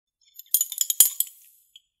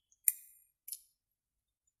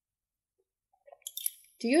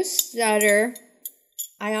Do you stutter?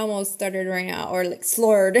 I almost stuttered right now, or like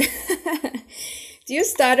slurred. Do you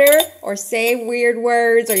stutter or say weird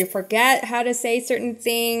words, or you forget how to say certain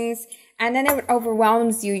things and then it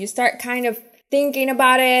overwhelms you? You start kind of thinking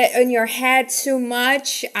about it in your head too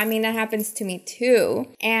much. I mean, that happens to me too.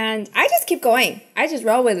 And I just keep going. I just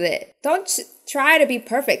roll with it. Don't try to be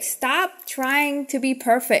perfect. Stop trying to be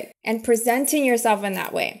perfect and presenting yourself in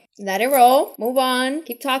that way. Let it roll. Move on.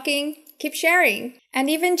 Keep talking. Keep sharing.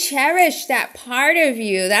 And even cherish that part of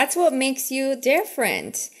you. That's what makes you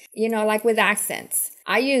different. You know, like with accents.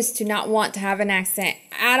 I used to not want to have an accent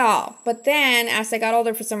at all. But then as I got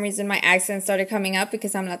older, for some reason, my accent started coming up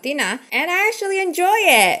because I'm Latina. And I actually enjoy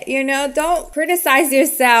it. You know, don't criticize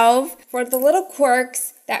yourself for the little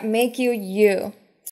quirks that make you you.